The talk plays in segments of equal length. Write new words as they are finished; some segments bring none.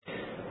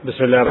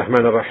بسم الله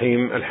الرحمن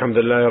الرحيم.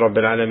 Alhamdulillah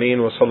Rabbil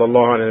Alameen wa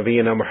sallallahu ala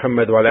nabiyyina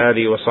Muhammad wa ala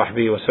alihi wa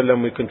sahbihi wa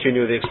sallam. We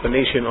continue the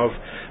explanation of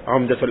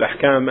Umdatul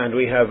Ahkam, and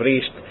we have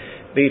reached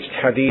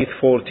Hadith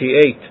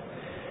 48.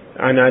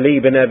 عن علي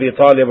بن أبي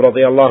طالب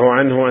رضي الله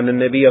عنه أن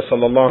النبي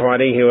صلى الله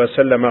عليه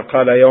وسلم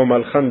قال يوم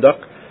الخندق.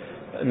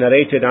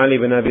 Narrated Ali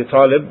bin Abi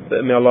Talib,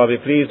 may Allah be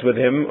pleased with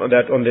him,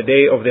 that on the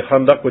day of the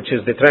Khandaq, which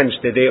is the trench,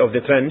 the day of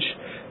the trench,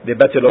 the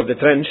battle of the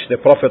trench, the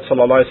Prophet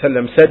صلى الله عليه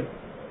وسلم said,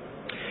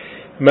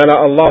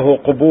 ملأ الله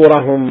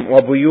قبورهم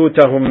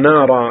وبيوتهم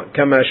نارا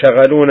كما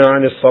شغلونا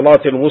عن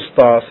الصلاة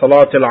الوسطى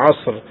صلاة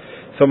العصر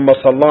ثم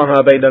صلاها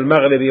بين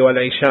المغرب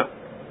والعشاء.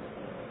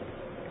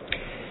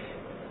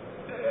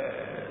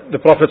 The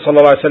Prophet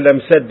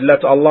ﷺ said,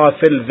 let Allah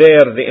fill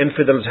there the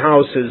infidels'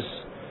 houses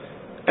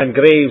and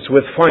graves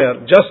with fire,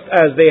 just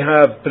as they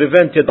have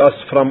prevented us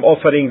from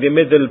offering the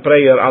middle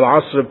prayer,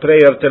 al-Asr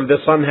prayer, till the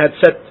sun had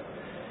set.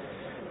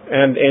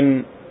 And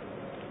in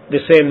the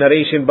same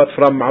narration, but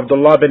from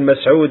Abdullah bin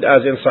Mas'ud,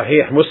 as in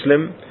Sahih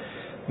Muslim,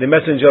 the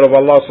Messenger of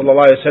Allah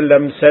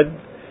ﷺ said,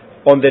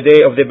 on the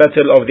day of the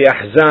battle of the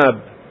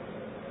Ahzab,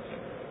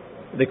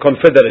 the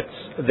Confederates,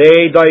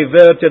 they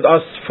diverted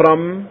us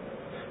from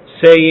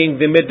saying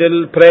the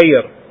middle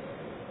prayer,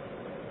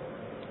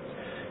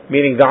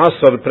 meaning the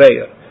Asr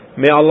prayer.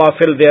 May Allah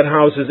fill their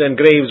houses and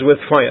graves with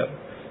fire.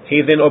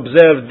 He then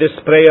observed this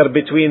prayer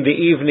between the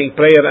evening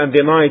prayer and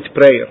the night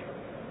prayer.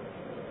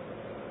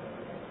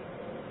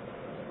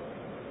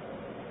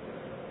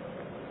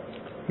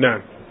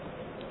 Now,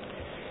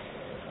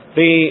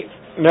 the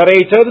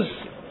narrators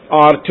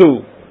are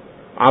two: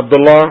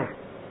 Abdullah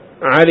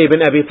Ali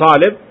bin Abi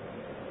Talib,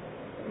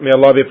 may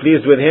Allah be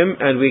pleased with him,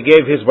 and we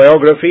gave his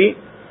biography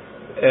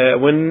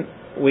when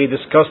we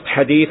discussed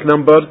hadith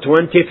number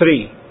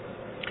 23.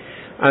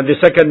 And the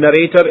second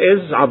narrator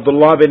is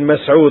Abdullah bin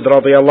Mas'ud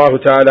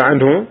radiyallahu ta'ala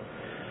anhu,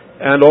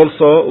 and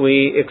also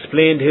we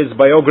explained his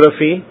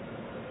biography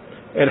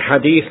in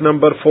hadith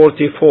number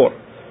 44.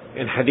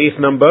 In hadith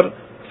number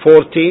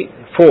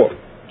 44.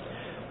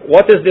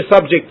 What is the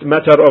subject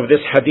matter of this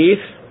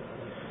hadith?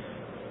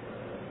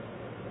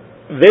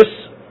 This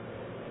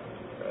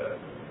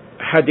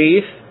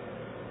hadith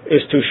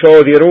is to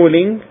show the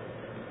ruling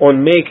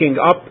on making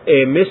up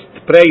a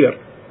missed prayer.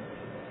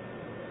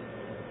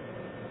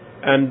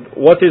 And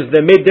what is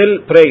the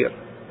middle prayer?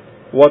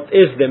 What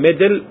is the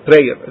middle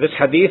prayer? This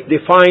hadith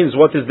defines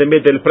what is the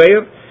middle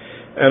prayer,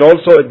 and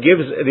also it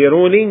gives the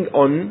ruling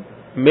on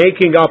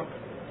making up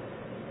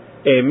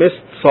a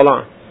missed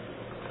salah.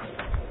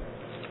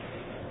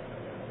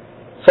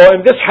 So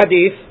in this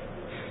hadith,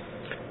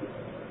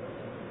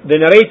 the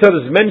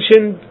narrators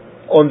mentioned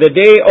on the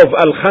day of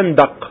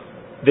Al-Khandaq,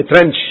 the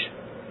trench.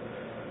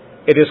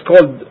 It is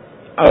called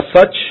as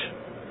such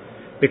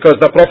because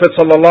the Prophet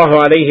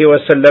sallallahu alaihi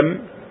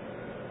wasallam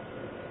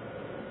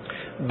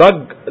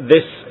dug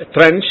this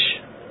trench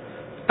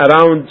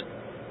around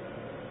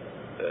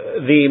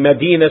the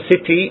Medina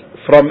city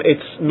from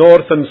its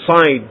northern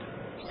side.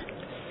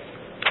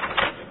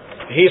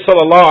 He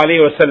sallallahu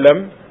alaihi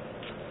wasallam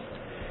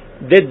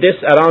did this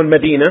around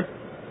Medina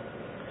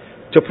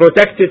to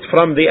protect it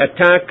from the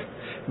attack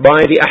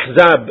by the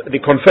Ahzab, the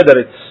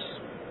Confederates,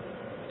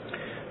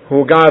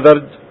 who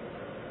gathered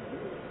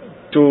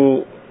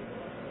to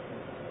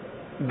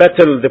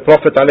battle the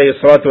Prophet alayhi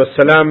salatu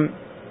wasalam.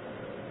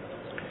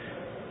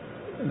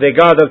 They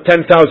gathered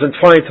 10,000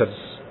 fighters,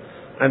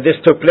 and this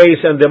took place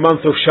in the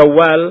month of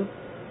Shawwal,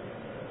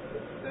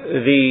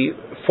 the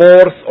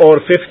 4th or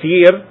 5th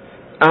year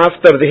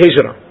after the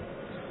Hijrah,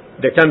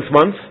 the 10th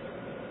month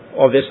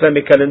of the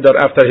Islamic calendar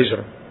after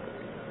Hijrah.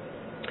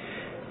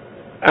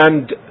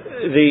 And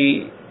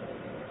the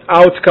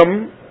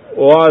outcome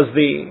was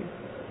the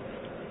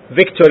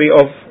victory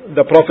of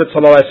the Prophet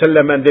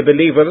ﷺ and the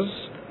believers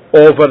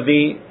over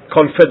the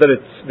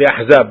Confederates, the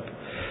Ahzab.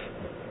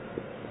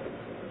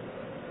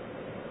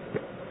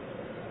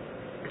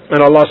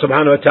 And Allah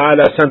subhanahu wa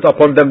ta'ala sent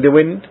upon them the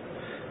wind,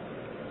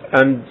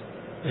 and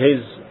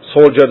His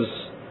soldiers,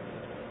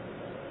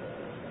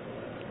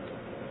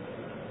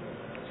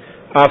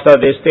 after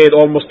they stayed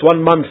almost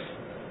 1 month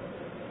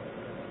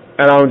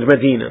around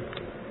Medina.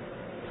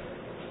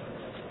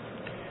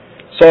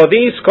 So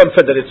these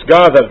Confederates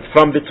gathered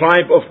from the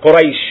tribe of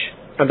Quraysh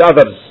and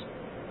others.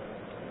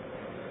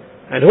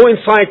 And who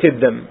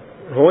incited them?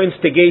 Who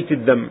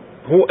instigated them?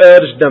 Who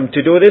urged them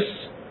to do this?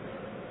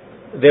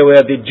 They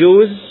were the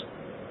Jews.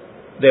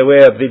 They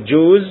were the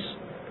Jews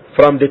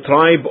from the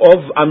tribe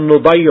of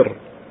An-Nudayr.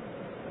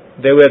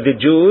 They were the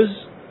Jews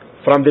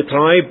from the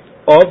tribe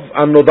of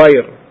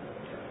An-Nudayr,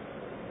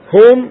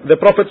 whom the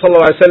Prophet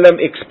ﷺ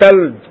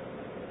expelled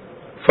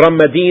from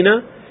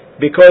Medina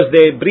because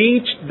they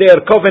breached their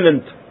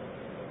covenant,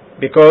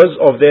 because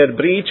of their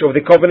breach of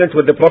the covenant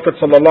with the Prophet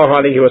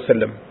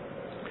ﷺ.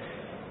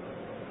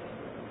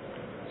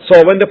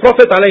 So when the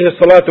Prophet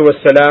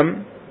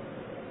ﷺ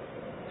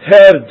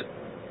heard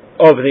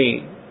of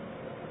the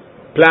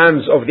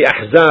plans of the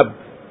Ahzab,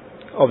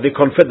 of the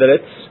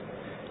Confederates,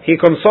 he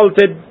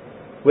consulted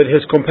with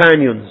his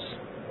companions,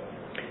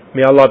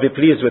 may Allah be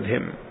pleased with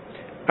him,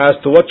 as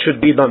to what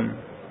should be done.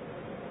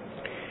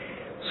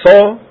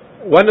 So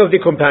one of the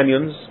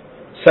companions,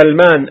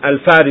 Salman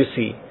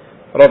al-Farisi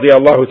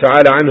radiyallahu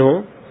ta'ala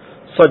anhu,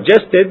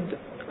 suggested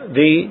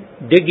the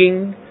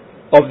digging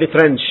of the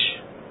trench,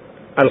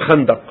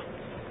 al-Khandaq.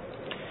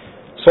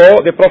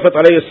 So the Prophet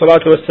alayhi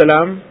salatu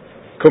wasalam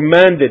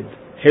commanded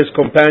his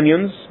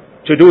companions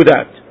to do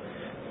that.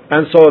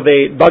 And so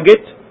they dug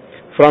it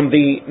from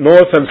the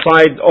northern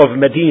side of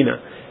Medina,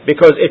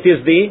 because it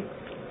is the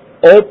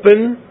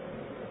open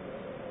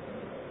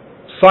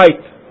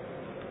site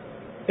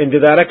in the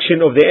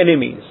direction of the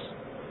enemies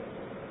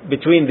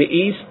between the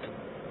east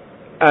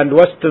and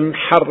western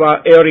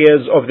Harra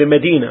areas of the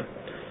Medina.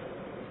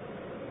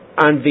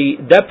 And the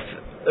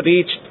depth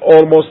reached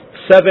almost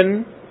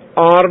 7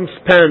 arm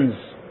spans,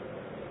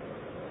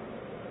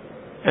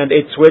 and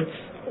its width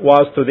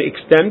was to the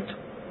extent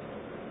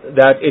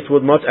that it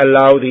would not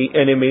allow the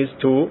enemies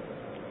to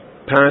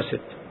pass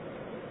it.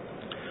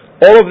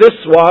 All of this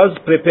was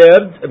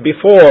prepared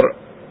before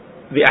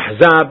the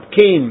Ahzab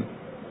came,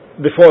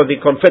 before the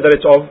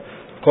confederates of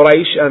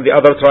Quraysh and the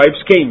other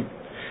tribes came.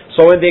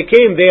 So when they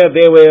came there,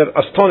 they were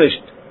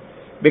astonished,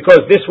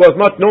 because this was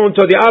not known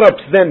to the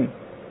Arabs then,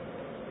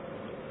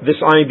 this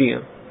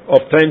idea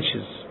of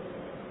trenches.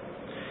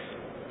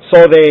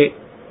 So they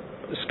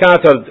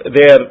scattered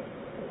their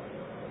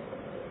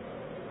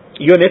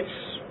units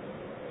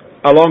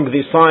along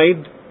the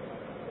side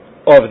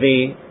of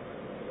the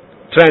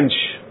trench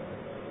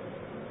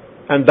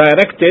and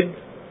directed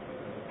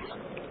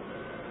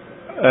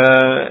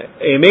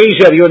a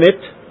major unit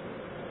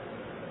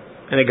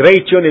and a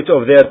great unit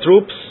of their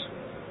troops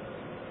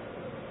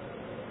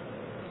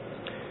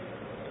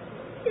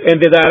in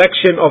the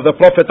direction of the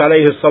Prophet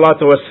alayhi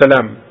salatu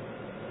wassalam.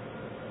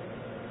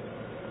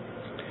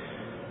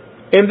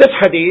 In this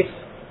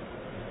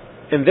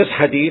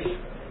hadith,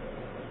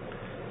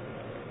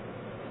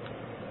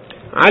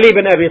 Ali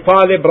bin Abi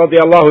Talib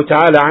radiyallahu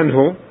ta'ala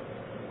anhu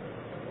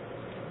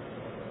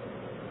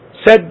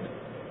said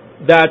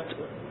that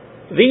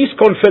these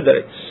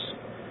confederates,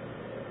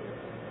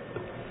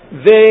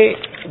 they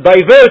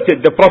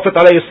diverted the Prophet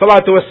alayhi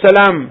salatu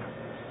wassalam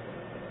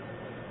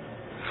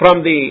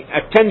from the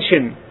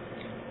attention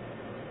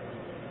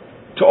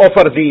to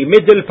offer the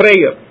middle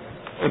prayer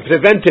and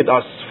prevented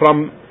us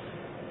from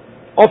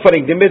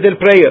offering the middle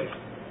prayer.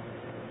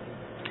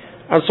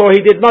 And so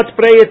he did not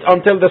pray it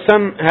until the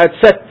sun had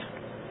set.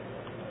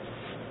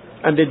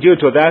 And due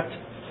to that,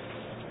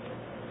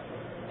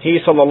 he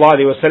sallallahu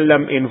alaihi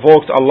wasallam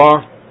invoked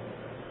Allah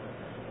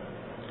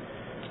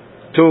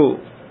to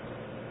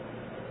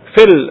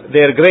fill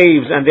their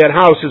graves and their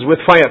houses with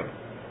fire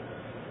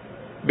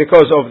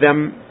because of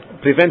them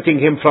preventing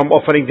him from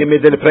offering the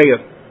middle prayer.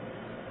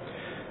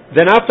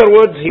 Then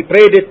afterwards he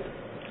prayed it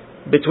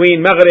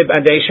between Maghrib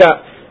and Isha.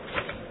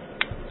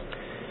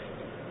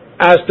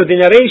 As to the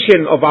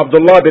narration of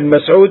Abdullah bin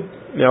Mas'ud,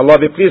 may Allah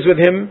be pleased with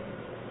him,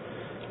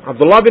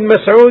 Abdullah bin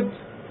Mas'ud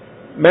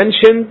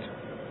mentioned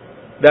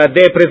that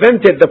they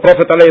prevented the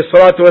Prophet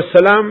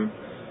ﷺ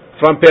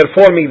from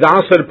performing the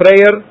Asr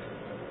prayer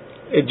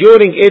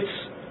during its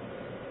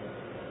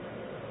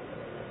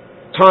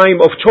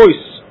time of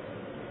choice,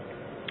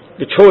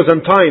 the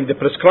chosen time, the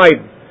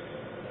prescribed,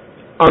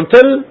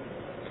 until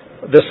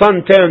the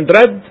sun turned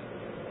red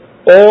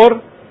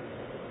or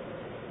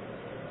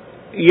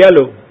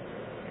yellow.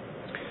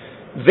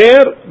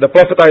 There, the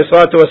Prophet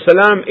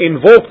ﷺ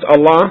invoked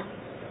Allah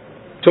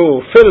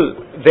to fill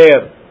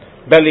their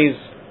bellies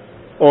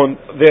on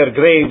their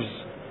graves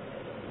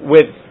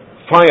with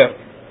fire.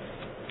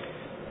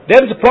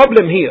 There is a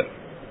problem here.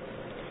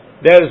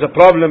 There is a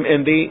problem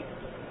in the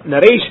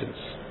narrations.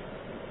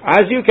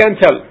 As you can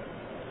tell,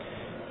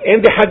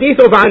 in the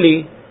hadith of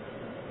Ali,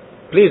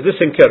 please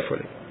listen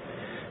carefully.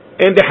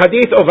 In the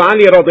hadith of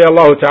Ali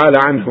radiyallahu ta'ala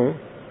anhu,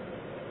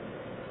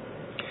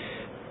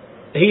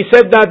 he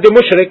said that the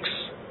mushriks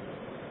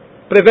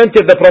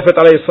prevented the Prophet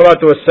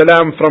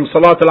ﷺ from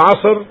Salat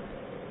al-Asr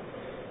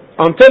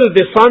until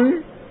the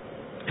sun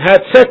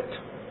had set,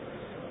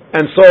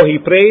 and so he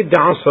prayed the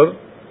Asr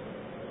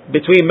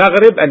between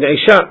Maghrib and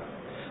Isha.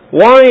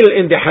 While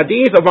in the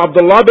hadith of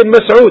Abdullah bin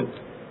Mas'ud,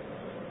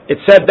 it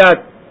said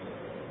that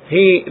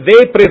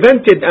they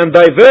prevented and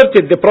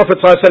diverted the Prophet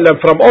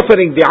ﷺ from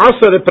offering the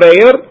Asr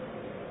prayer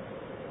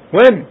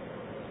when?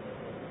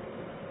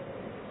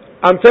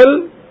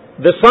 Until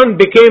the sun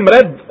became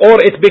red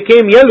or it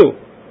became yellow.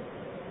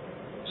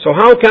 So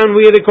how can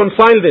we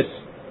reconcile this?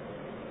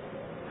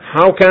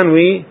 How can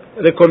we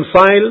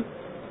reconcile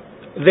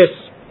this?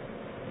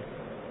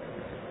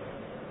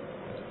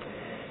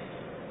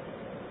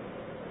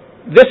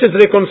 This is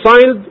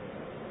reconciled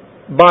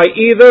by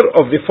either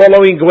of the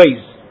following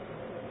ways.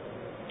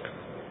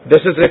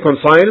 This is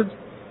reconciled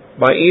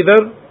by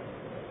either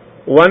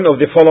one of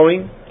the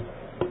following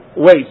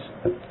ways.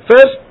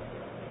 First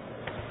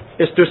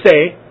is to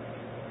say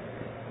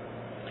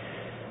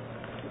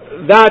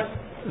that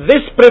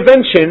this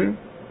prevention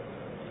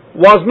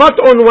was not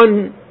on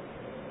one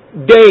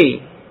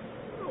day,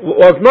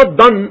 was not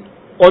done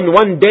on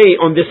one day,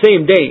 on the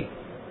same day,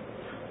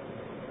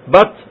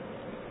 but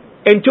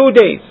in 2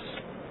 days.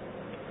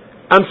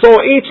 And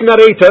so each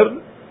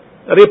narrator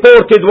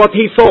reported what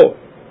he saw.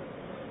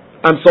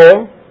 And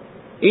so,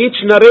 each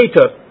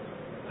narrator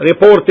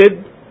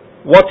reported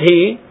what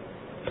he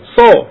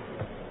saw.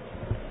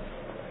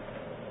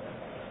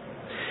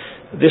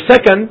 The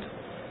second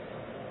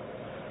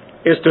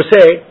is to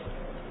say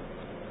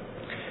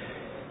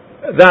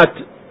that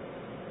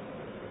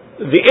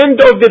the end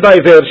of the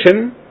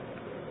diversion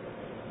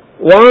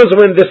was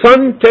when the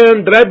sun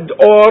turned red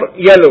or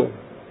yellow.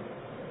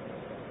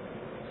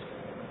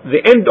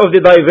 The end of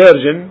the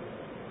diversion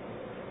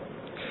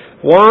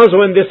was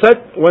when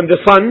the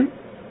sun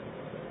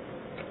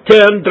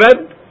turned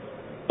red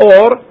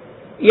or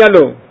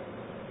yellow,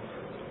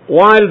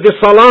 while the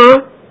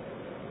salah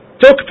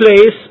took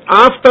place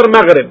after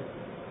Maghrib.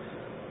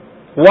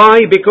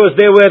 Why? Because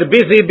they were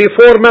busy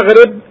before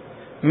Maghrib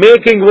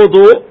making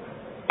wudu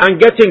and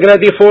getting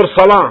ready for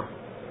salah.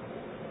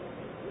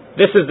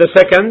 This is the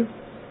second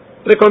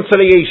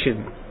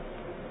reconciliation.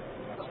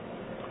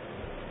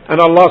 And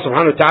Allah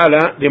subhanahu wa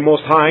ta'ala, the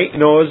Most High,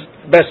 knows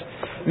best.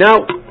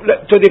 Now,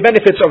 to the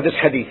benefits of this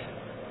hadith.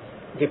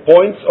 The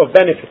points of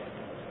benefit.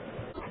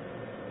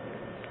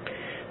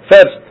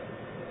 First,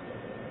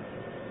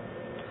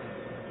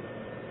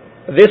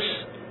 this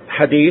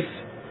hadith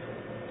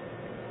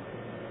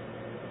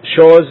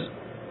shows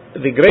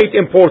the great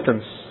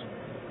importance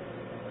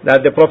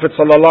that the Prophet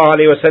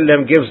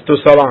ﷺ gives to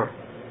salah,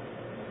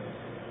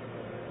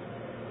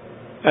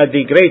 and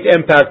the great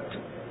impact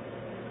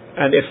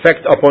and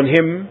effect upon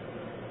him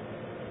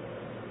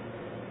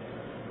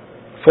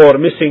for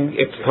missing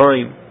its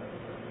time.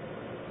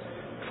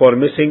 For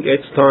missing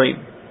its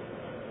time.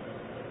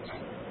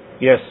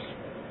 Yes.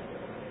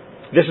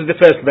 This is the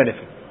first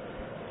benefit.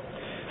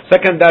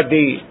 Second, that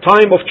the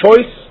time of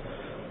choice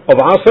of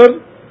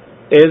Asr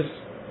is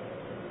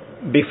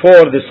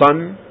before the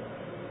sun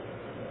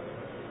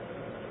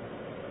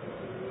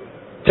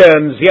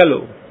turns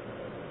yellow.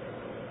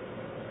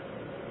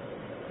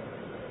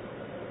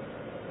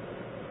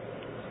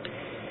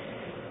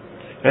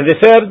 And the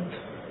third,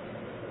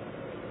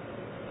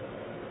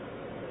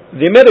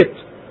 the merit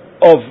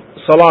of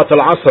Salat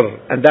al-Asr,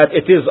 and that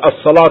it is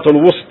as-Salat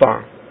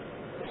al-Wusta.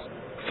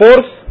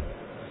 Fourth,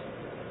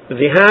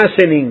 the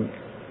hastening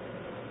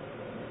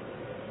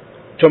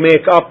to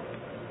make up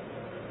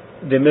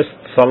the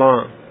missed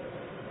Salah.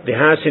 The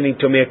hastening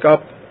to make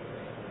up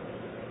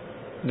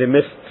the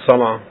missed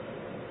Salah.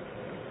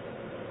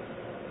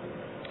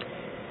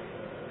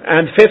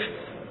 And fifth,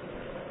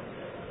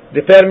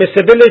 the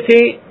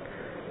permissibility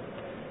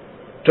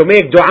to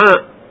make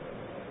dua,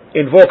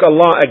 invoke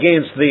Allah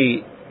against the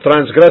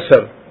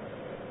transgressor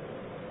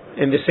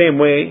in the same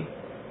way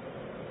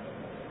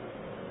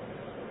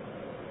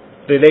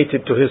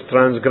related to his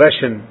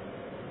transgression,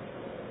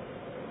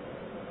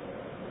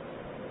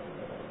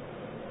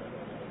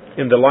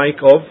 in the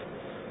like of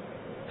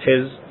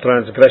his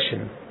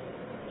transgression.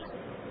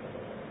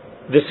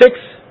 The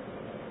sixth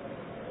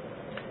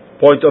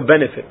point of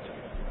benefit,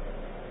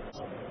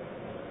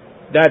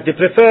 that the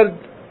preferred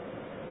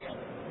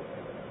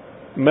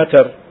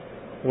matter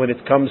when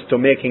it comes to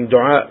making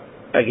dua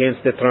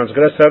against the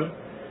transgressor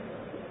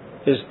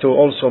is to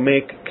also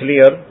make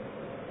clear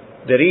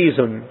the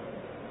reason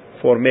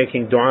for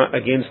making dua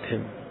against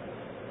him.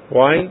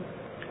 Why?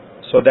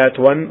 So that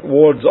one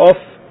wards off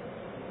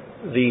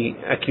the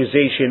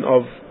accusation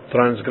of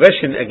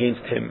transgression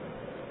against him,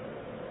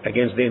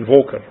 against the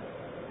invoker.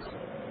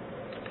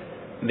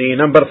 The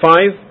number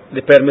 5,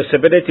 the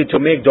permissibility to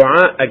make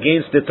dua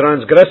against the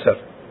transgressor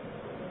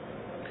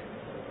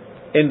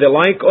in the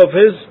like of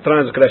his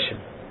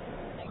transgression.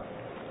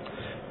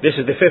 This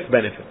is the fifth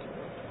benefit.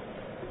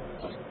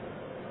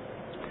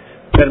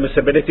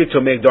 Permissibility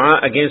to make dua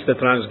against the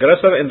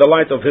transgressor in the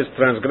light of his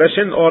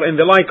transgression or in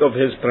the like of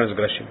his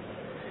transgression.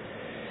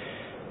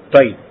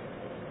 طيب.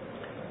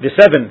 The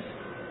seventh,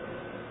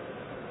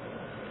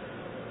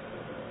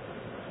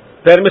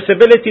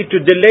 permissibility to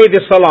delay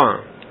the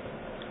salah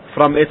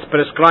from its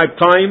prescribed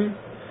time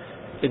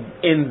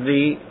in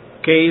the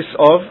case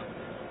of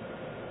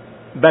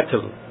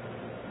battle,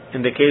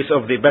 in the case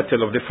of the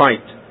battle, of the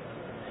fight.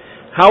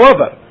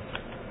 However,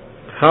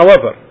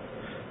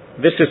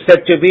 this is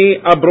said to be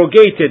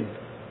abrogated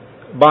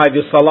by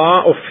the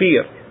salah of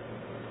fear.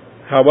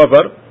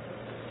 However,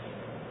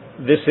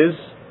 this is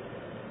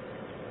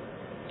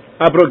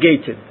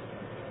abrogated.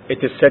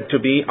 It is said to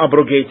be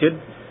abrogated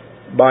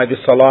by the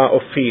salah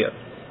of fear.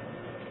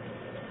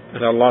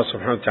 And Allah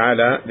subhanahu wa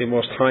ta'ala, the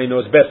Most High,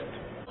 knows best.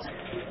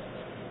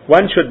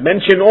 One should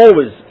mention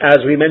always, as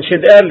we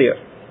mentioned earlier,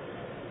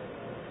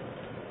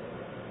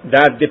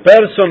 that the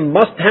person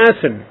must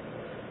hasten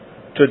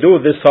to do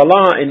the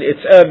salah in its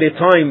early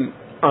time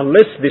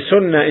unless the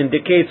sunnah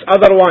indicates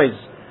otherwise,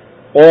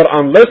 or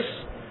unless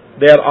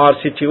there are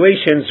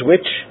situations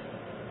which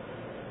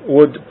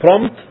would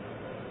prompt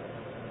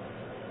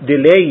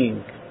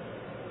delaying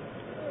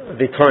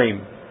the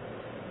time.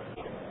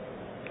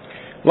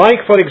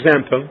 Like for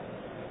example,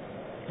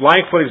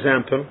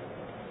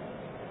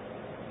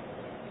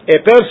 a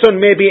person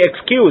may be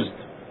excused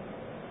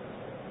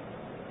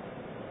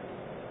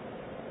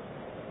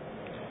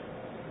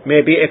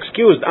may be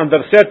excused under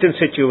certain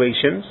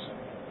situations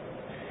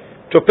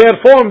to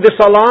perform the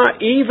salah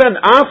even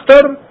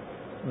after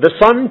the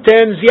sun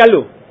turns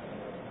yellow.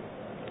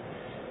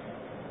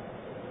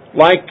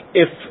 Like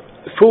if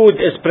food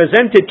is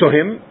presented to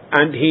him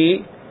and he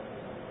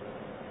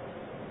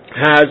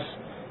has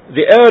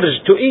the urge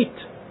to eat,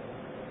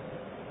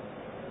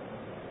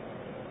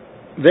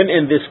 then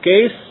in this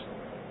case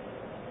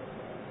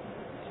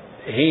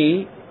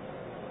he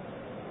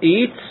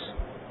eats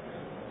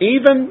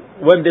even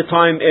when the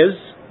time is,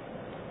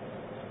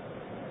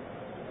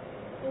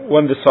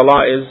 when the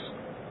salah is,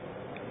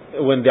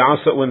 when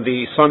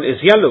the sun is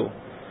yellow.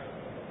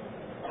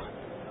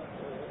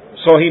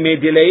 So he may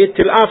delay it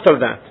till after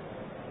that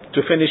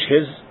to finish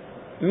his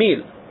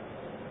meal.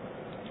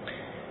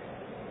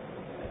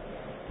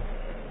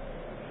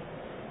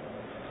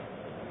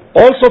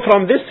 Also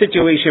from this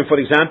situation, for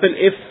example,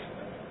 if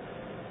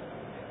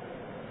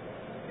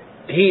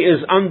he is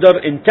under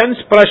intense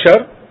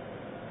pressure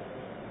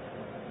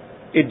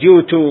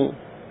due to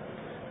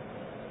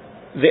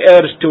the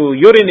urge to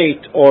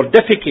urinate or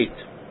defecate,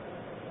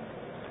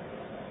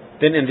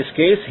 then in this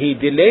case he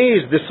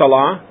delays the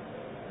salah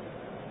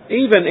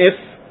even if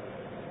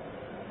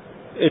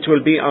it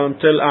will be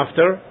until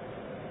after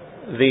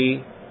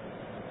the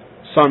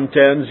sun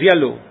turns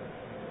yellow.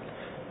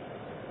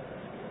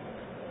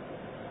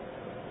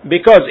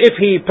 Because if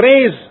he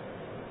prays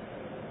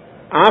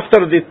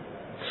after the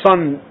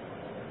sun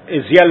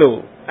is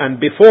yellow and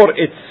before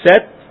it's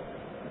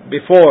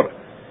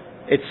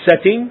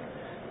setting,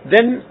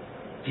 then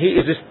he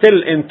is still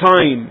in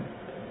time.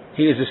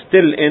 He is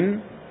still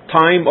in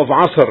time of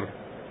Asr.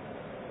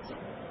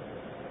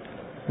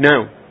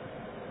 Now,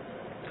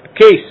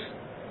 case.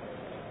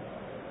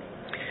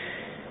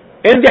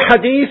 In the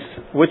hadith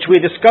which we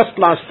discussed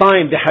last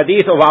time, the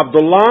hadith of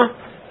Abdullah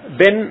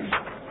bin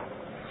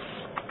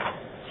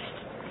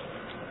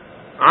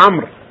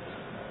Amr.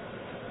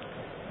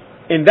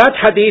 In that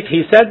hadith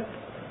he said,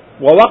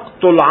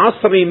 وَوَقْتُ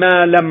الْعَصْرِ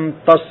مَا لَمْ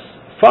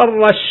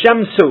تَصْفَرَّ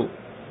الشَّمْسُ.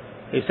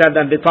 He said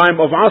that the time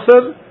of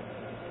Asr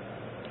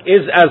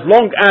is as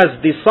long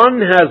as the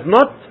sun has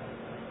not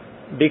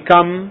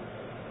become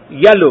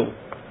yellow.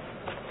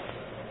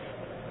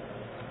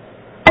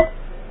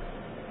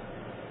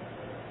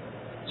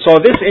 So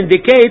this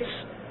indicates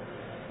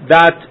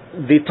that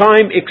the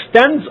time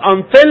extends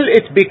until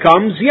it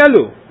becomes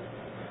yellow.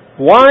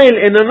 While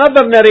in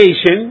another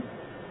narration,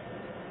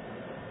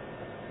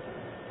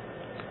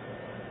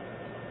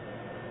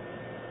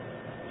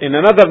 in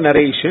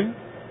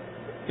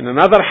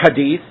another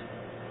hadith,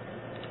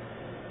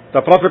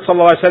 the Prophet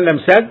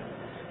ﷺ said,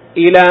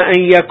 إِلَىٰ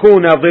أَنْ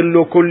يَكُونَ ظِلُّ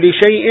كُلِّ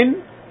شَيْءٍ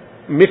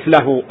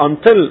مِثْلَهُ,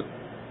 until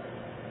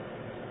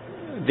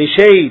the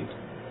shade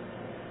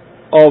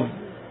of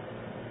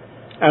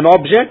an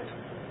object,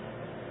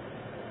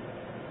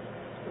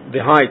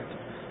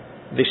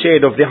 the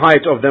shade of the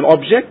height of an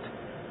object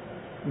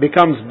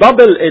becomes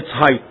double its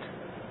height.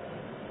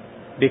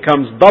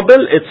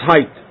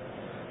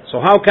 So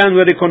how can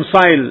we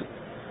reconcile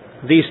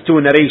these two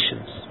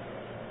narrations?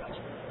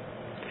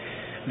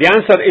 The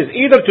answer is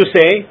either to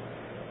say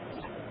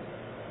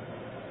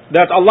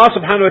that Allah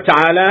subhanahu wa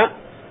ta'ala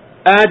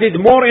added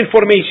more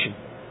information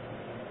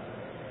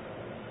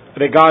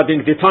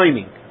regarding the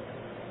timing,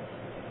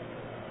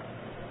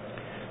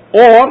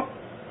 or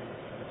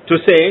to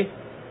say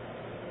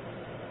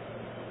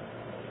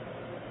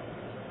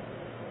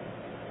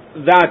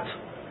that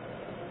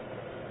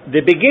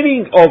the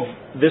beginning of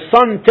the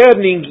sun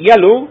turning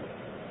yellow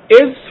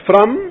is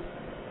from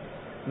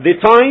the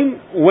time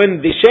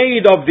when the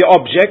shade of the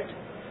object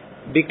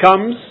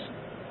becomes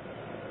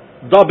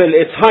double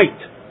its height.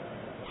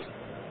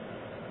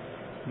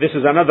 This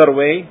is another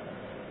way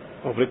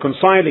of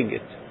reconciling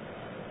it.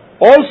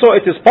 Also,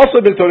 it is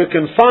possible to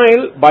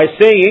reconcile by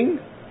saying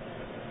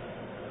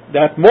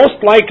that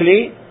most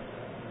likely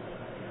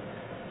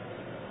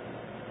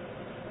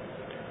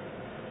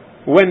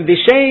when the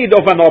shade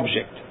of an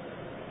object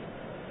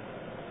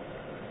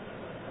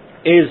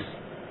is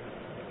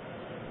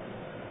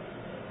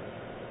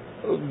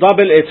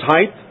double its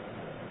height,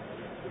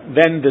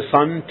 then the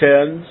sun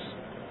turns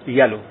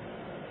yellow.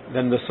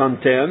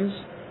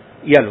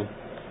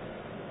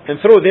 And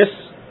through this,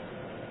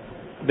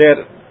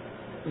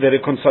 the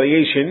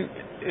reconciliation,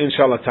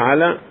 inshallah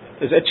ta'ala,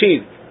 is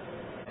achieved.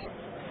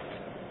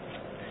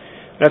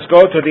 Let's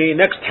go to the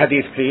next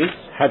hadith, please.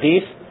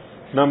 Hadith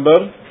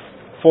number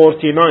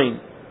 49.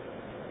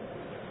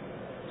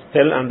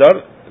 Still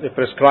under the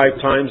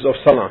prescribed times of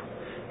Salah.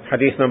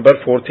 Hadith number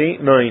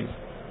 49.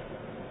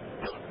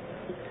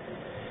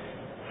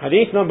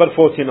 Hadith number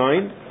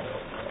 49.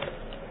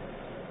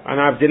 عن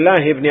عبد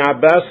الله بن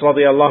عباس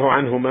رضي الله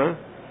عنهما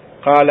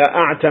قال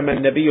أعتم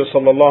النبي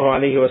صلى الله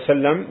عليه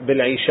وسلم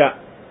بالعشاء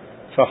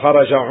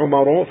فخرج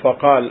عمر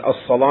فقال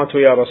الصلاة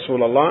يا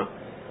رسول الله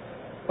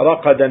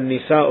رقد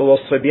النساء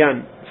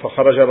والصبيان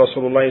فخرج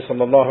رسول الله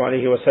صلى الله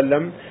عليه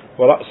وسلم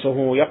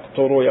ورأسه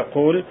يقطر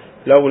يقول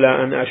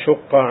لولا أن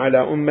أشق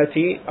على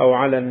أمتي أو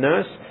على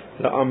الناس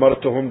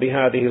لأمرتهم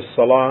بهذه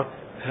الصلاة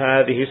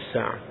هذه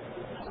الساعة.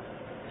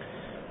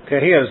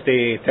 Okay, here's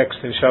the text,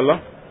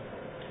 inshallah.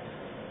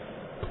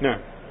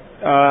 Now,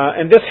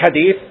 in this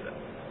hadith,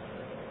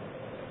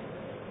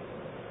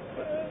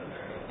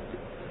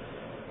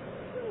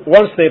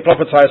 once the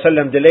Prophet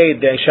ﷺ delayed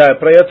the Isha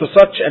prayer to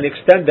such an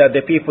extent that the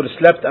people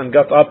slept and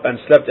got up and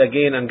slept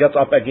again and got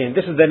up again.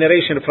 This is the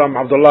narration from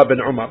Abdullah bin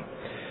Umar.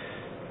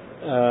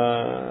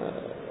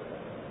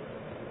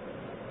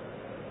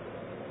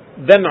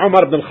 Then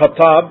Umar bin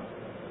Khattab,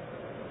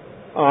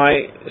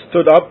 I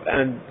stood up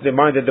and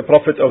reminded the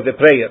Prophet of the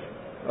prayer.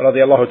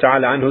 Radiallahu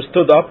ta'ala anhu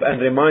stood up and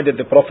reminded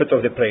the Prophet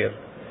of the prayer.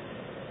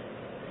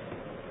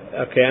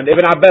 Okay, and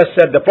Ibn Abbas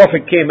said the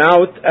Prophet came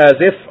out as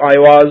if I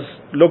was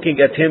looking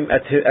at him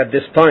at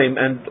this time,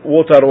 and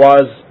water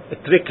was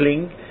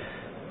trickling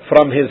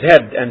from his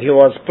head, and he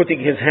was putting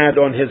his hand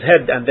on his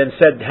head, and then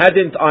said,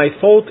 hadn't I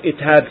thought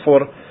it hard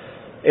for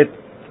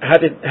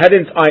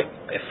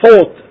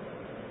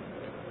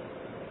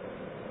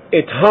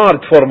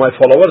my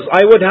followers,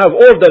 I would have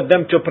ordered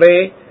them to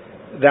pray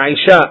the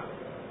Isha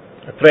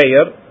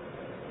prayer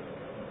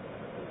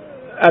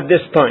at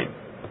this time.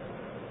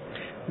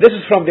 This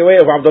is from the way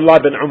of Abdullah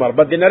bin Umar,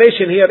 but the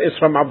narration here is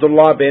from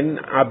Abdullah bin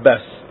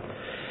Abbas.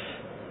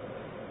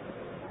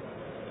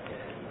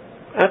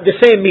 And the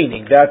same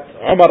meaning, that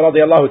Umar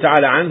radiallahu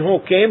ta'ala anhu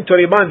came to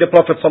remind the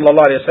Prophet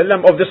sallallahu alayhi wa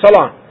sallam of the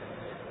salah.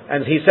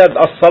 And he said,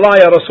 As-salah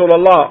ya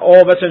Rasulullah,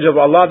 O Messenger of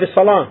Allah, the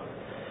salah.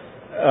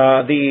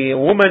 The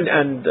women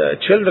and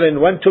children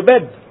went to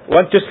bed,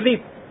 went to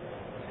sleep.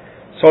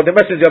 So the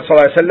Messenger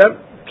sallallahu alayhi wa sallam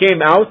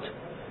came out,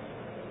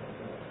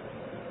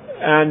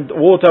 and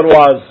water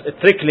was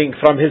trickling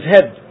from his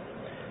head.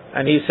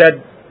 And he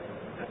said,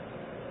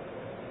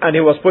 and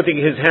he was putting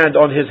his hand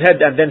on his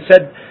head, and then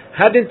said,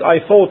 hadn't I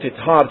thought it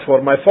hard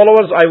for my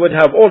followers, I would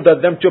have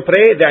ordered them to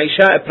pray the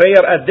Isha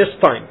prayer at this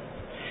time.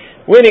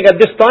 Meaning at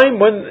this time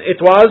when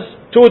it was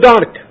too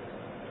dark.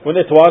 When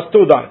it was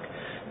too dark.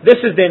 This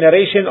is the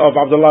narration of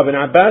Abdullah bin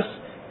Abbas,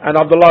 and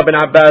Abdullah bin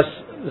Abbas'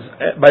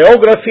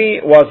 biography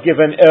was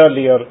given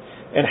earlier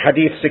in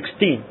Hadith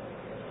 16.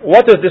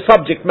 What is the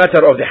subject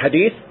matter of the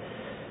Hadith?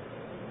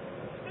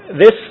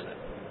 This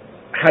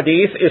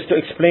Hadith is to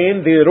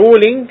explain the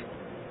ruling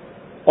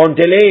on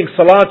delaying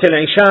Salat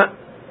al-Isha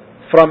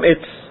from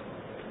its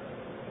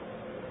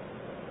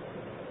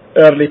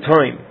early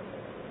time.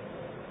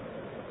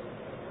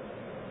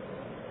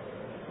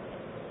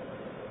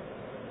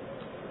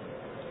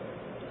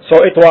 So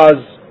it was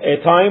a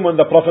time when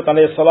the Prophet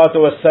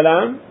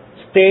ﷺ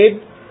stayed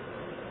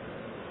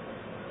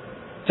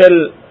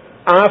till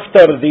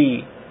after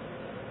the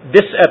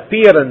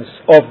disappearance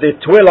of the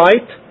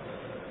twilight,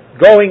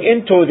 going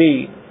into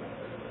the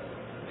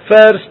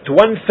first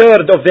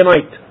 1/3 of the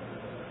night.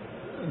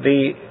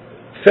 The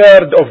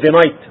third of the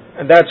night,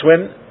 and that's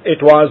when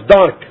it was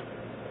dark.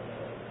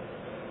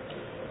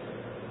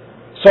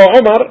 So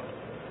Umar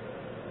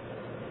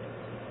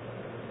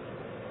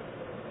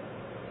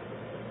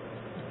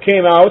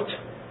came out,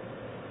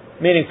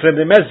 meaning from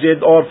the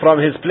masjid or from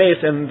his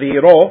place in the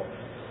row,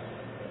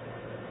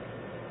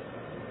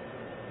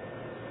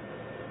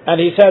 and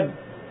he said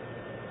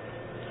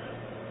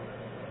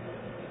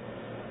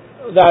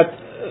that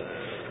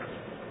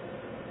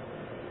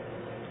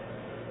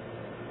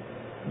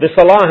the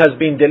salah has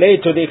been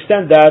delayed to the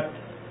extent that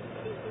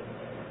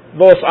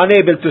those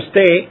unable to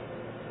stay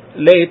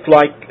late,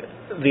 like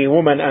the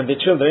women and the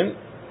children,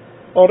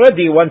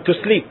 already went to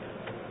sleep.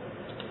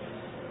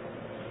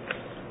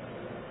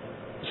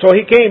 So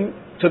he came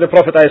to the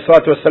Prophet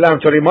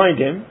ﷺ to remind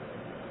him,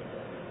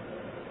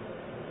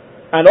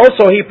 and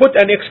also he put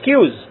an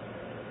excuse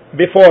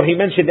before he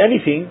mentioned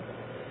anything,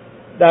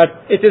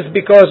 that it is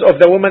because of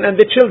the women and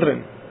the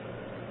children.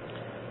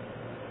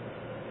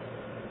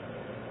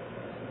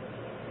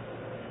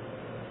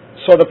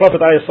 So the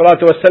Prophet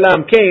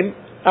ﷺ came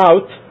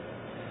out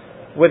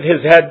with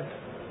his head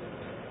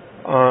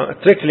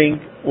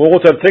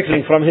water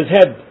trickling from his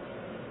head.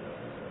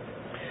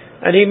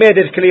 And he made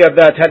it clear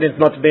that had it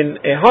not been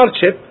a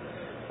hardship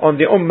on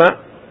the Ummah,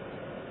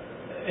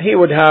 he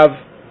would have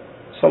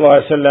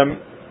ﷺ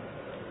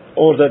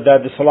ordered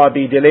that the Salah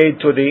be delayed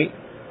to the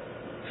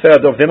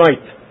third of the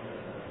night.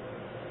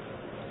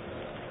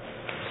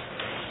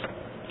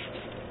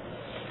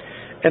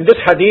 In this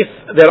hadith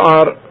there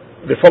are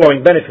the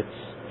following benefits.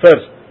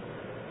 First,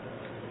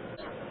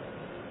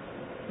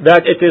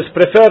 that it is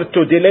preferred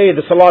to delay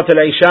the Salat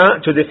al-Isha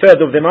to the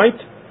third of the night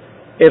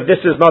if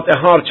this is not a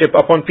hardship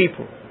upon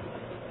people.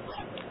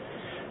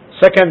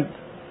 Second,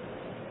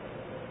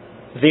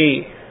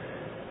 the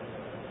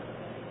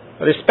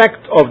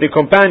respect the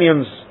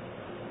companions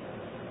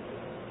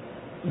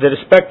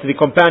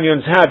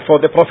had for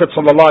the Prophet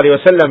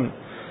ﷺ,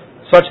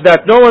 such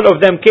that no one of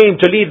them came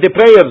to lead the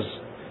prayers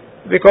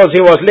because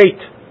he was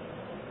late.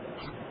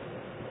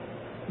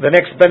 The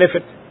next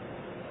benefit,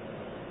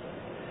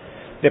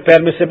 the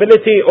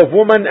permissibility of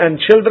women and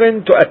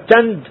children to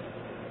attend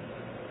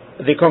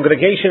the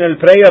congregational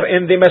prayer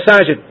in the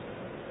masajid.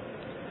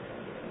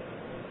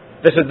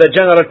 This is the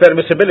general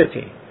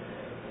permissibility,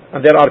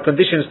 and there are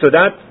conditions to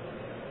that.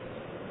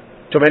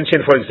 To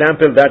mention, for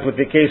example, that with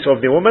the case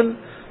of the woman,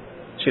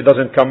 she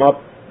doesn't come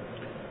up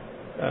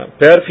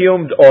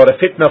perfumed or a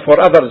fitna for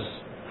others,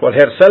 for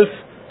herself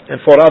and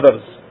for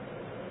others.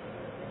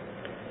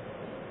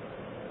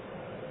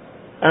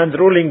 And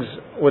rulings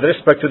with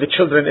respect to the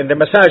children in the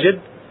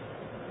masajid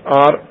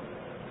are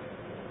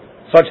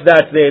such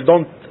that they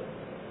don't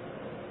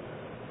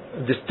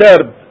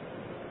disturb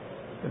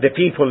the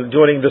people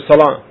during the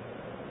salah,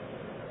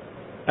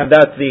 and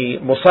that the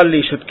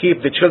musalli should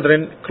keep the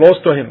children close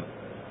to him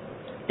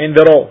in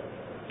the row,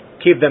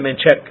 keep them in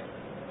check,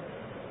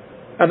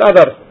 and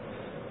other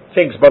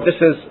things, but this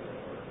is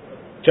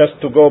just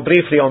to go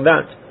briefly on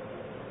that.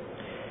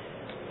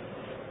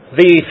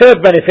 The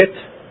third benefit,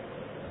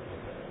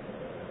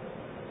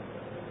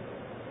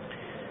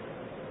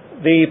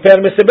 the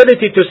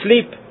permissibility to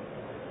sleep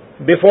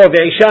before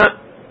the Isha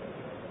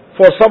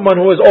for someone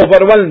who is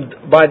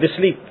overwhelmed by the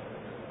sleep,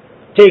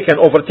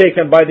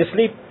 overtaken by the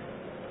sleep,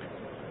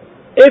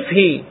 if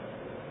he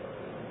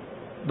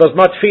does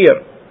not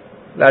fear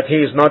that he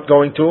is not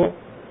going to,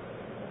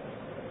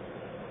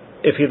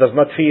 if he does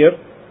not fear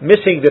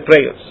missing the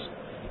prayers,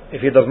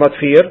 if he does not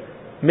fear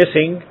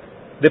missing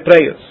the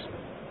prayers.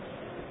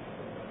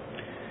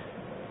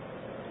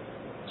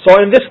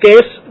 So in this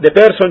case, the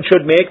person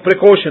should make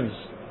precautions.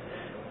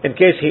 In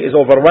case he is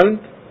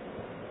overwhelmed,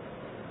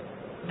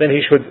 then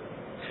he should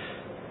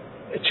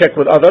check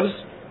with others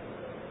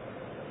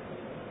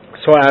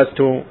so as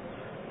to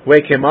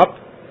wake him up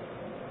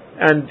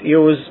and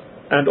use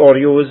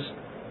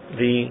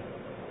the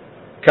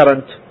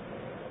current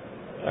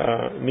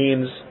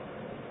means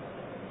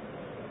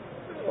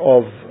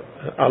of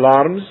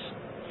alarms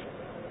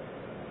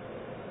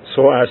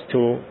so as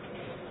to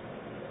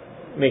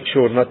make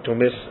sure not to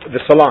miss the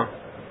salah.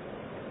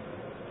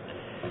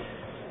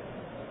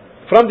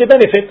 From the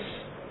benefits,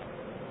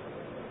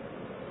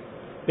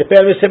 the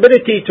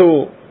permissibility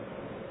to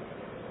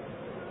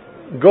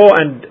go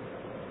and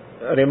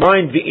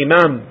remind the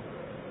imam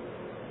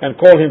and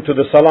call him to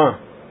the salah,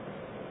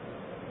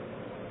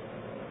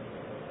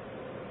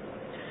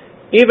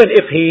 even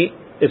if he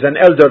is an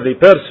elderly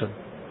person,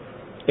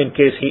 in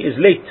case he is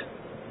late.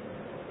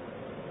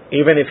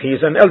 Even if he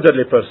is an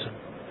elderly person,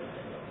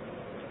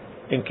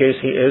 in case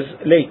he is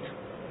late.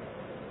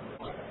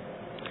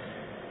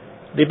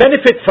 The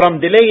benefit from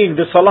delaying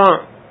the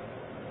salah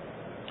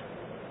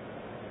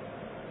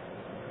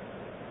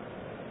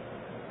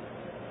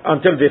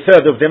until the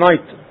third of the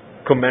night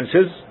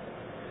commences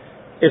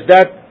is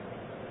that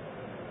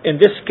in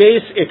this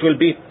case it will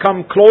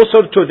become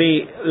closer to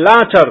the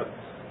latter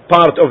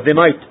part of the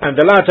night, and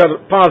the latter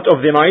part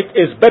of the night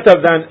is better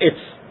than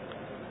its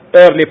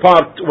early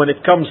part when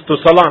it comes to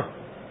salah,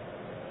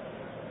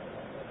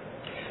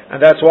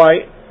 and that's why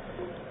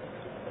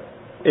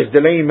its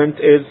delayment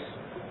is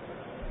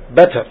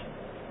better.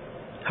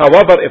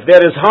 However, if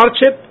there is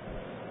hardship,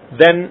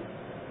 then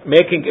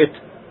making it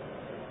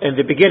in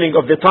the beginning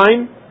of the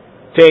time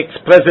takes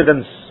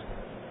precedence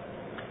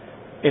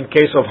in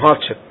case of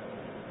hardship,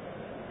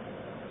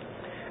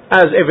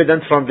 as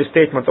evident from the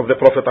statement of the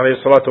Prophet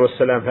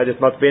ﷺ, had it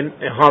not been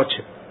a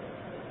hardship.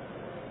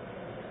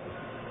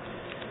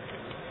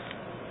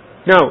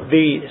 Now,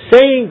 the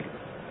saying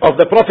of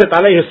the Prophet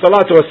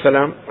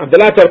ﷺ, and the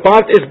latter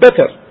part is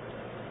better.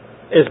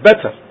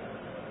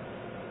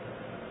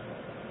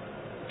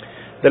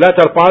 The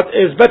latter part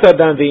is better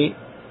than the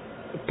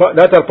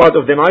latter part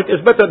of the night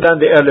is better than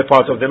the early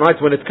part of the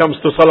night when it comes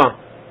to salah.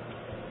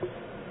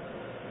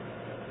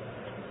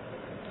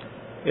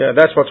 Yeah,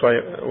 that's what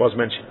was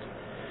mentioned.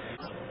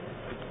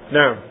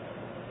 Now,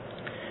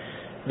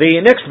 the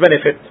next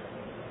benefit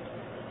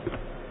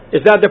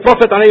is that the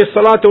Prophet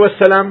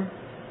ﷺ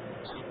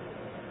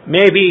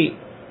may be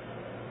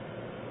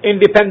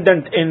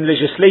independent in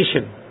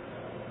legislation,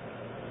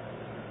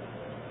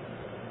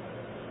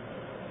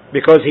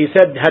 because he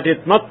said, had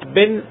it not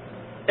been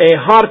a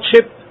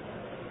hardship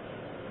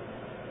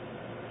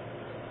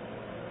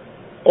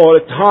or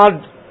it's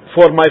hard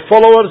for my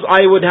followers,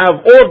 I would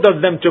have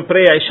ordered them to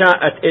pray Isha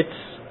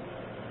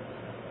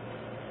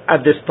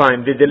at this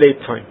time, the delayed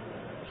time.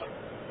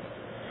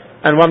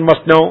 And one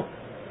must know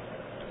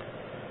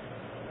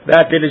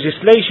that the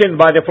legislation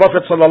by the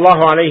Prophet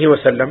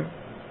ﷺ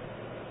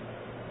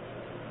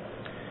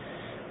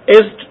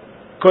is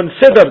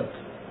considered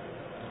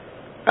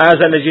as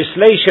a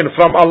legislation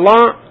from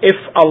Allah if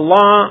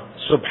Allah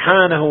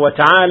subhanahu wa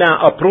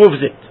ta'ala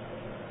approves it.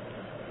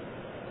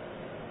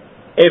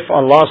 If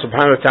Allah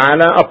subhanahu wa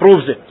ta'ala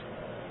approves it.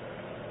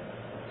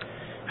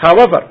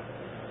 However,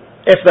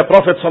 if the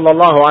Prophet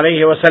sallallahu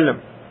alayhi wa sallam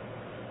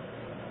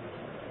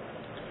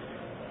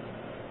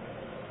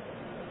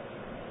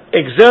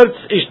exerts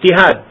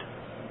ijtihad,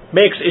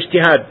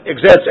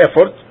 exerts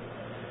effort,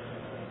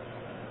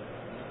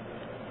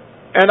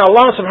 and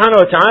Allah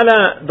subhanahu wa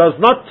ta'ala does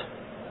not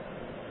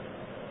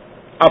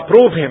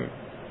approve him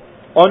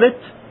on it,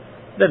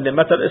 then the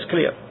matter is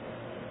clear.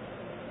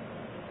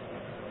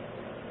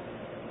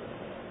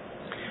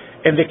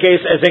 In the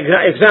case, as an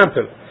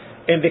example,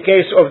 in the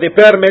case of the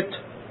permit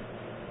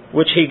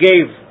which he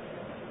gave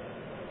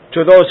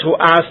to those who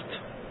asked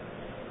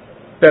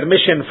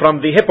permission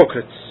from the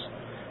hypocrites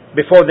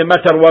before the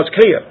matter was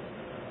clear.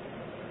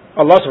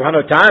 Allah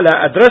subhanahu wa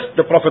ta'ala addressed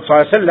the Prophet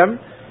sallallahu alaihi wasallam,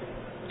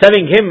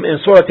 telling him in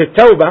Surah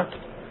At-Tawbah,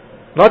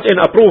 not in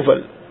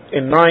approval,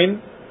 in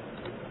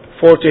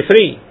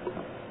 9:43,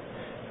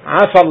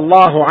 عفى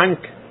الله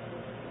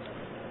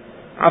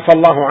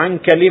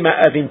عنك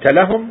لما أذنت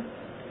لهم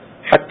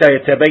حتى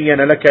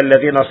يتبين لك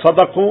الذين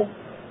صدقوا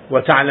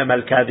وتعلم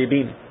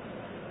الكاذبين.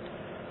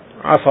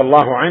 عفى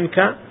الله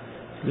عنك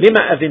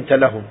لما أذنت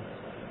لهم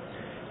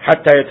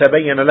حتى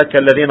يتبين لك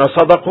الذين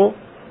صدقوا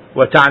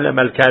وتعلم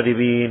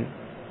الكاذبين.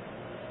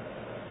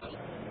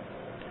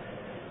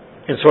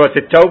 In Surah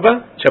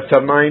At-Tawbah,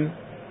 chapter 9,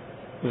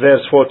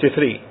 verse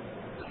 43.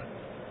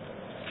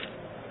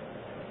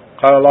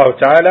 قال الله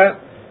تعالى,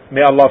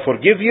 may Allah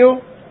forgive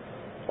you,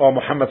 O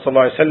Muhammad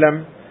sallallahu alaihi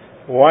wasallam,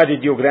 why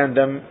did you grant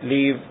them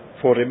leave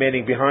for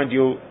remaining behind?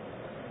 You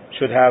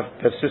should have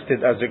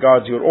persisted as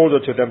regards your order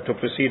to them to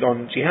proceed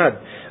on jihad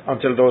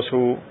until those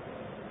who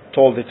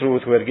told the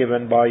truth were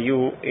given by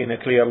you in a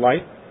clear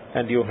light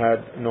and you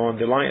had known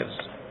the liars.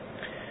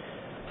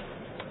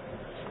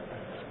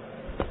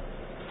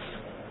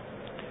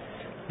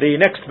 The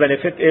next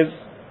benefit is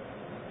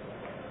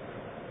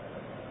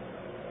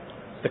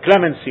the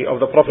clemency of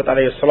the Prophet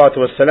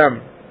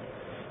ﷺ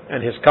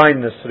and his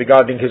kindness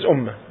regarding his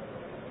ummah,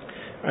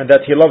 and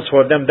that he loves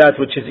for them that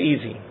which is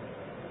easy.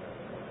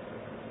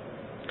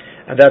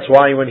 And that's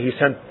why when he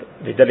sent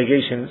the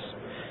delegations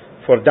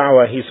for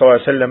da'wah, he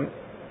ﷺ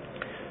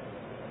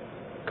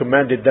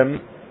commanded them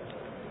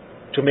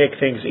to make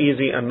things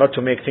easy and not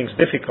to make things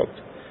difficult,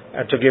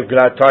 and to give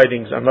glad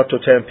tidings and not to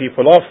turn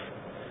people off.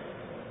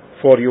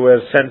 For you were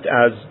sent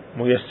as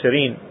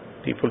muyassirin,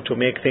 people to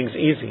make things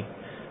easy,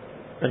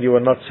 and you were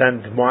not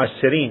sent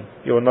mu'assirin,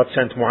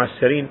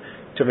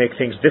 to make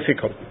things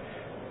difficult,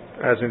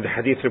 as in the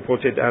hadith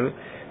reported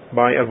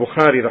by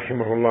Al-Bukhari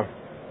rahimahullah.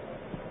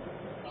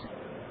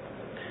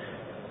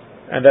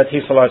 And that he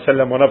sallallahu alaihi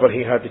wasallam, whenever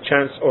he had the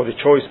chance or the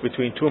choice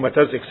between two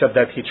matters, except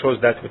that he chose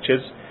that which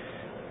is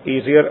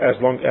easier as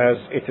long as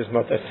it is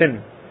not a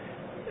sin,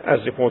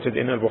 as reported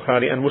in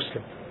Al-Bukhari and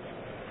Muslim.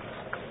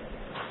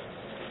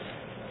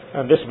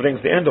 And this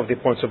brings the end of the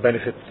points of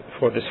benefit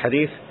for this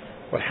hadith.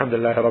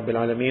 Walhamdulillahi Rabbil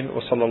Alameen,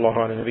 wa sallallahu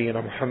ala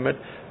nabiyyina Muhammad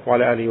wa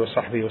ala alihi wa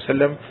sahbihi wa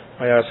sallam.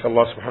 I ask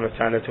Allah subhanahu wa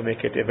ta'ala to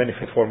make it a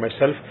benefit for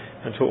myself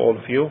and to all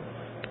of you.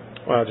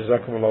 Wa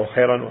jazakumullahu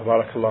khairan wa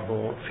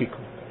barakallahu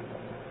feekum.